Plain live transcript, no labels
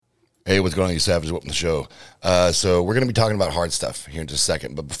Hey, what's going on, you savages? Welcome to the show. So we're going to be talking about hard stuff here in just a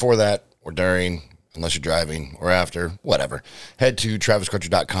second. But before that, or during, unless you're driving, or after, whatever, head to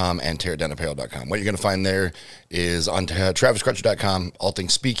traviscrutcher.com and teardownapparel.com. What you're going to find there is on traviscrutcher.com, all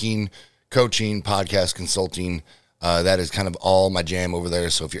things speaking, coaching, podcast, consulting. That is kind of all my jam over there.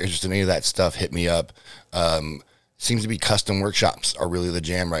 So if you're interested in any of that stuff, hit me up. Seems to be custom workshops are really the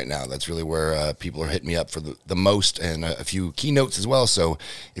jam right now. That's really where people are hitting me up for the most, and a few keynotes as well. So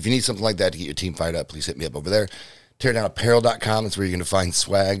if you need something like that to get your team fired up, please hit me up over there. Teardownapparel.com. That's where you're going to find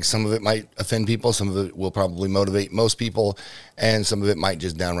swag. Some of it might offend people. Some of it will probably motivate most people. And some of it might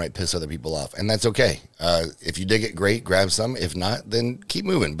just downright piss other people off. And that's okay. If you dig it, great. Grab some. If not, then keep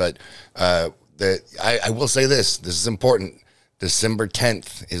moving. But I will say this. This is important. December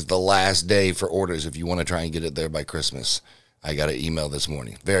 10th is the last day for orders if you want to try and get it there by Christmas. I got an email this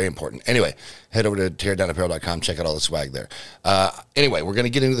morning. Very important. Anyway, head over to teardownapparel.com. Check out all the swag there. Anyway, we're going to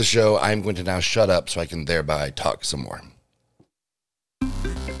get into the show. I'm going to now shut up so I can thereby talk some more.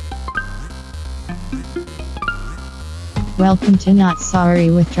 Welcome to Not Sorry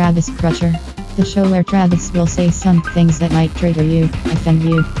with Travis Crutcher, the show where Travis will say some things that might trigger you, offend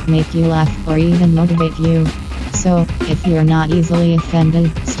you, make you laugh, or even motivate you. So, if you're not easily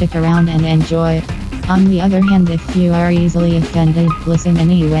offended, stick around and enjoy. On the other hand, if you are easily offended, listen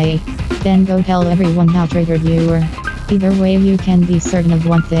anyway. Then go tell everyone how triggered you were. Either way, you can be certain of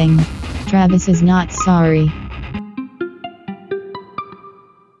one thing. Travis is not sorry.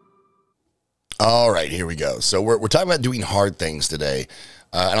 All right, here we go. So we're talking about doing hard things today.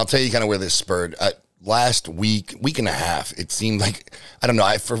 And I'll tell you kind of where this spurred. Last week and a half, it seemed like, I don't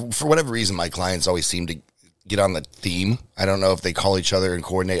know, for whatever reason, my clients always seem to get on the theme. I don't know if they call each other and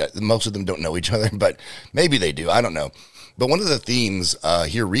coordinate. Most of them don't know each other, but maybe they do. I don't know. But one of the themes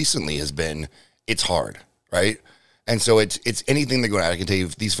here recently has been, it's hard, right? And so it's anything they're going after. I can tell you,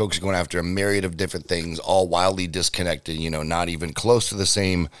 these folks are going after a myriad of different things, all wildly disconnected, not even close to the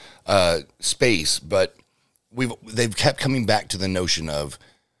same space. But they've kept coming back to the notion of,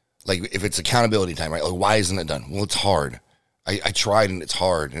 like, if it's accountability time, right? Like, why isn't it done? Well, it's hard. I tried and it's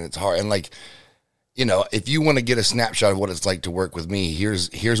hard. And like, if you want to get a snapshot of what it's like to work with me,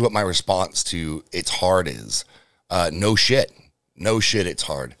 here's what my response to it's hard is. No shit, it's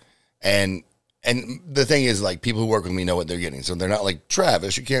hard. And the thing is, like, people who work with me know what they're getting. So they're not like,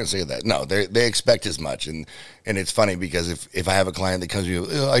 Travis, you can't say that. No, they expect as much. And it's funny because if I have a client that comes to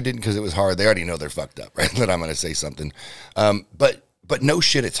me, I didn't because it was hard, they already know they're fucked up, right? That I'm going to say something. But no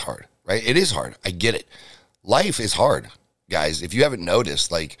shit, it's hard, right? It is hard. I get it. Life is hard, guys. If you haven't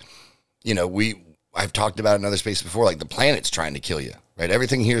noticed, like, I've talked about in another space before, like the planet's trying to kill you, right?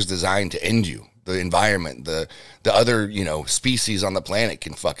 Everything here is designed to end you. The environment, the other, species on the planet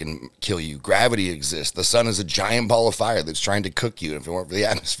can fucking kill you. Gravity exists. The sun is a giant ball of fire that's trying to cook you. If it weren't for the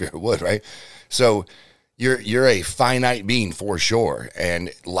atmosphere, it would, right? So you're a finite being for sure.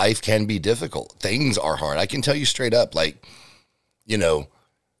 And life can be difficult. Things are hard. I can tell you straight up, like, it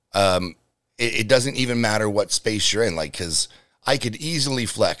doesn't even matter what space you're in, like, because I could easily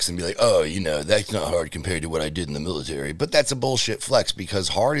flex and be like, that's not hard compared to what I did in the military. But that's a bullshit flex because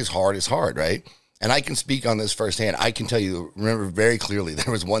hard is hard, right? And I can speak on this firsthand. I can tell you, remember very clearly,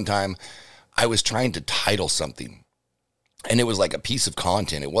 there was one time I was trying to title something. And it was like a piece of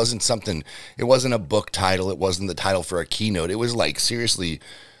content. It wasn't a book title. It wasn't the title for a keynote. It was like seriously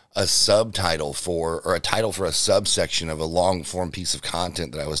a subtitle or a title for a subsection of a long form piece of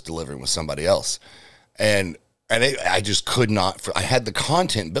content that I was delivering with somebody else. And I just could not, I had the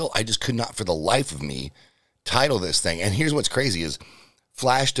content built. I just could not for the life of me title this thing. And here's what's crazy is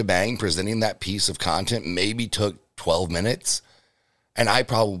flash to bang, presenting that piece of content maybe took 12 minutes. And I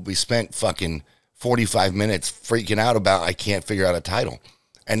probably spent fucking 45 minutes freaking out about, I can't figure out a title.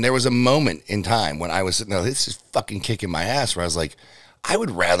 And there was a moment in time when I was sitting there, this is fucking kicking my ass, where I was like, I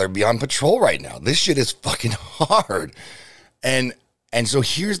would rather be on patrol right now. This shit is fucking hard. And so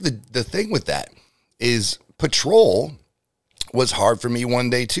here's the thing with that is, patrol was hard for me one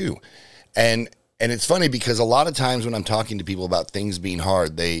day too. And it's funny because a lot of times when I'm talking to people about things being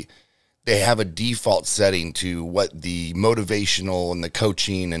hard, they have a default setting to what the motivational and the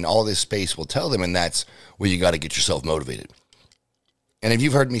coaching and all this space will tell them. And that's where you got to get yourself motivated. And if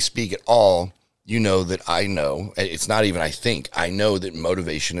you've heard me speak at all, you know that I know, it's not even I know that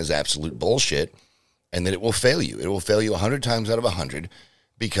motivation is absolute bullshit and that it will fail you. It will fail you 100 times out of 100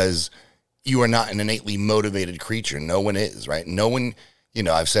 because you are not an innately motivated creature. No one is, right? No one,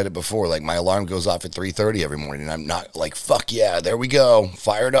 I've said it before, like my alarm goes off at 3:30 every morning and I'm not like, fuck yeah, there we go,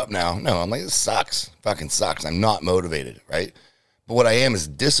 fired up now. No, I'm like, this sucks, fucking sucks. I'm not motivated, right? But what I am is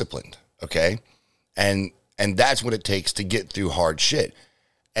disciplined, okay? And that's what it takes to get through hard shit.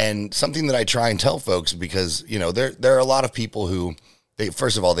 And something that I try and tell folks, because, you know, there are a lot of people who,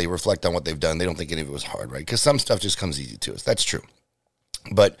 first of all, they reflect on what they've done. They don't think any of it was hard, right? Because some stuff just comes easy to us. That's true.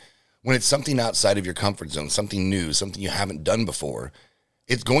 But when it's something outside of your comfort zone, something new, something you haven't done before,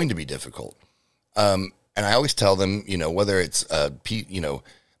 it's going to be difficult. And I always tell them, you know, whether it's,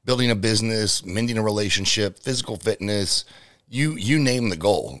 building a business, mending a relationship, physical fitness, you name the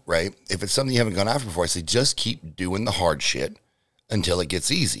goal, right? If it's something you haven't gone after before, I say just keep doing the hard shit until it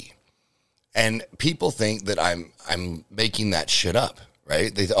gets easy. And people think that I'm making that shit up,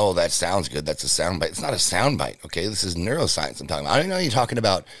 right? They oh, that sounds good. That's a soundbite. It's not a soundbite, okay? This is neuroscience I'm talking about. I don't know you're talking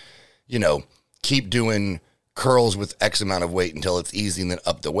about, you know, keep doing curls with X amount of weight until it's easy and then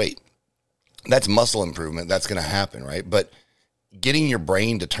up the weight. That's muscle improvement. That's going to happen, right? But getting your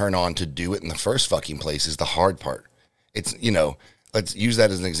brain to turn on to do it in the first fucking place is the hard part. It's, you know, let's use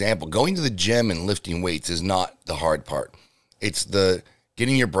that as an example. Going to the gym and lifting weights is not the hard part. It's the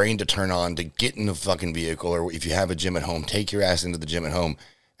getting your brain to turn on to get in the fucking vehicle, or if you have a gym at home, take your ass into the gym at home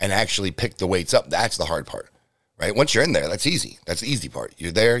and actually pick the weights up. That's the hard part, right? Once you're in there, that's easy. That's the easy part.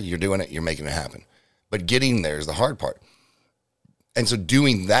 You're there, you're doing it, you're making it happen. But getting there is the hard part. And so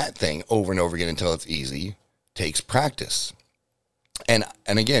doing that thing over and over again until it's easy takes practice. And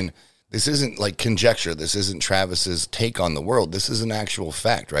again, this isn't like conjecture. This isn't Travis's take on the world. This is an actual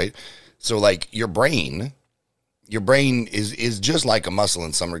fact, right? So like your brain is just like a muscle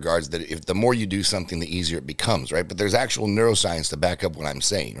in some regards, that if the more you do something, the easier it becomes, right? But there's actual neuroscience to back up what I'm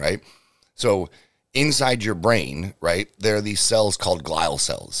saying, right? So inside your brain, right, there are these cells called glial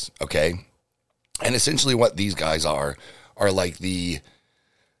cells, okay? And essentially what these guys are like the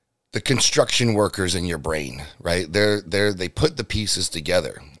construction workers in your brain, right? They put the pieces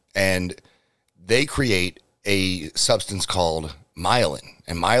together and they create a substance called myelin.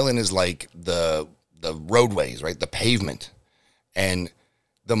 And myelin is like the roadways, right? The pavement. And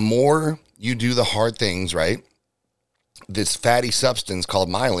the more you do the hard things, right? This fatty substance called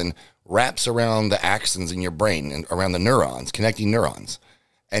myelin wraps around the axons in your brain and around the neurons, connecting neurons.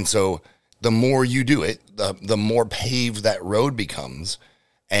 And so the more you do it, the more paved that road becomes.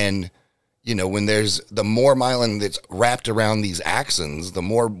 And, you know, when there's the more myelin that's wrapped around these axons, the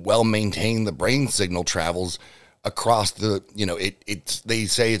more well-maintained the brain signal travels across the, you know, they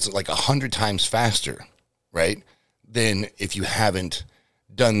say it's like 100 times faster, right? Than if you haven't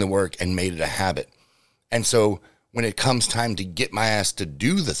done the work and made it a habit. And so when it comes time to get my ass to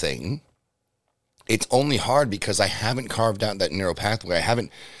do the thing, it's only hard because I haven't carved out that neural pathway. I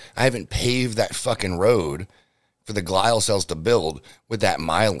haven't paved that fucking road for the glial cells to build with that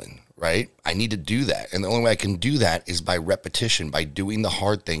myelin, right? I need to do that. And the only way I can do that is by repetition, by doing the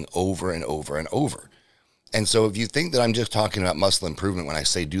hard thing over and over and over. And so if you think that I'm just talking about muscle improvement when I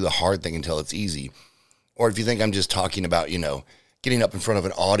say do the hard thing until it's easy, or if you think I'm just talking about, you know, getting up in front of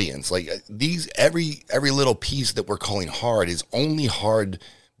an audience, like every little piece that we're calling hard is only hard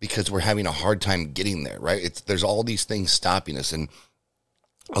because we're having a hard time getting there, right? There's all these things stopping us. And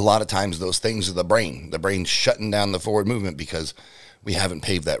a lot of times those things are the brain shutting down the forward movement because we haven't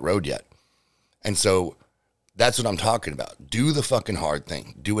paved that road yet. And so that's what I'm talking about. Do the fucking hard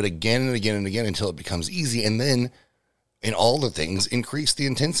thing. Do it again and again and again until it becomes easy. And then in all the things, increase the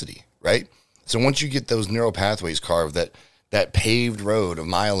intensity, right? So once you get those neural pathways carved, that paved road of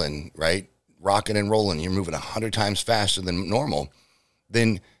myelin, right? Rocking and rolling, you're moving 100 times faster than normal,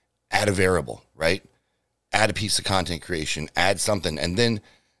 then add a variable, right? Add a piece of content creation, add something, and then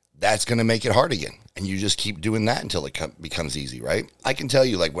that's going to make it hard again. And you just keep doing that until it becomes easy, right? I can tell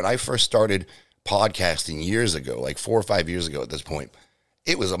you, like when I first started podcasting years ago, like 4 or 5 years ago at this point,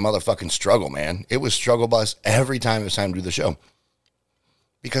 it was a motherfucking struggle, man. It was struggle bus every time it was time to do the show.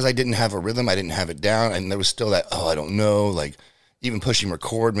 Because I didn't have a rhythm, I didn't have it down, and there was still that, I don't know, like even pushing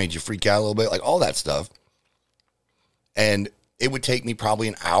record made you freak out a little bit, like all that stuff. And it would take me probably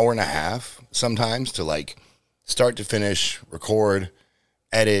an hour and a half sometimes to like start to finish, record,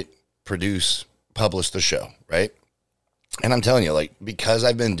 edit, produce, publish the show, right? And I'm telling you, like, because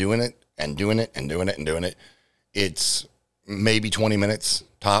I've been doing it and doing it and doing it and doing it, it's maybe 20 minutes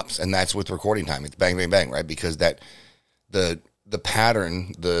tops, and that's with recording time. It's bang, bang, bang, right? Because that the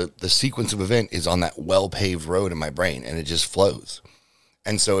pattern, the sequence of event is on that well-paved road in my brain, and it just flows.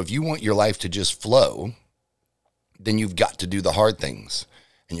 And so if you want your life to just flow, then you've got to do the hard things,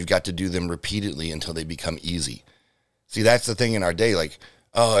 and you've got to do them repeatedly until they become easy. See, that's the thing in our day, like,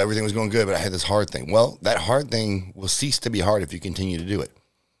 oh, everything was going good, but I had this hard thing. Well, that hard thing will cease to be hard if you continue to do it.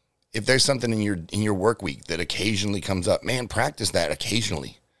 If there's something in your work week that occasionally comes up, man, practice that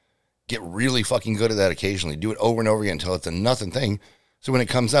occasionally. Get really fucking good at that occasionally. Do it over and over again until it's a nothing thing. So when it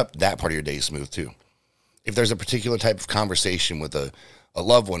comes up, that part of your day is smooth too. If there's a particular type of conversation with a a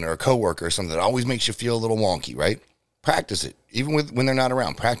loved one or a coworker or something that always makes you feel a little wonky, right? Practice it. Even when they're not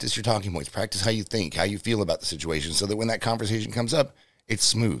around, practice your talking points. Practice how you think, how you feel about the situation so that when that conversation comes up, it's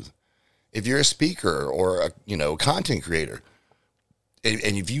smooth. If you're a speaker or a content creator,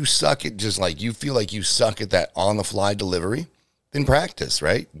 and if you suck at just like you feel like you suck at that on the fly delivery, then practice,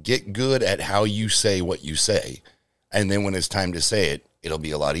 right? Get good at how you say what you say. And then when it's time to say it, it'll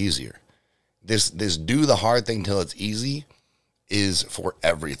be a lot easier. This do the hard thing till it's easy is for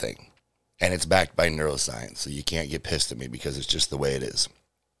everything. And it's backed by neuroscience. So you can't get pissed at me because it's just the way it is.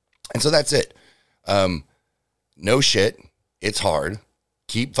 And so that's it. No shit. It's hard.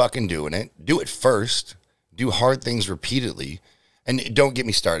 Keep fucking doing it. Do it first. Do hard things repeatedly. And don't get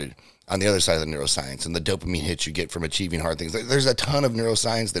me started on the other side of the neuroscience and the dopamine hits you get from achieving hard things. There's a ton of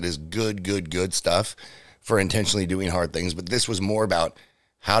neuroscience that is good stuff for intentionally doing hard things. But this was more about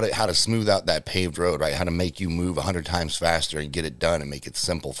how to smooth out that paved road, right? How to make you move 100 times faster and get it done and make it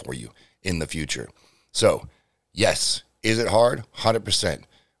simple for you in the future. So, yes, is it hard? 100%.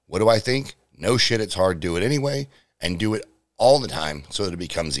 What do I think? No shit, it's hard. Do it anyway, and do it all the time so that it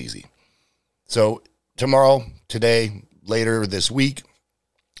becomes easy. So, tomorrow, today, later this week,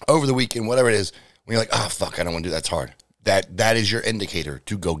 over the weekend, whatever it is, when you're like, oh, fuck, I don't want to do that, it's hard. That is your indicator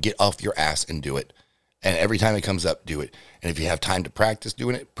to go get off your ass and do it. And every time it comes up, do it. And if you have time to practice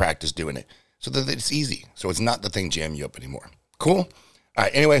doing it so that it's easy. So it's not the thing jamming you up anymore. Cool? All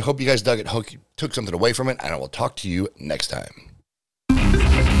right. Anyway, hope you guys dug it. Hope you took something away from it. And I will talk to you next time.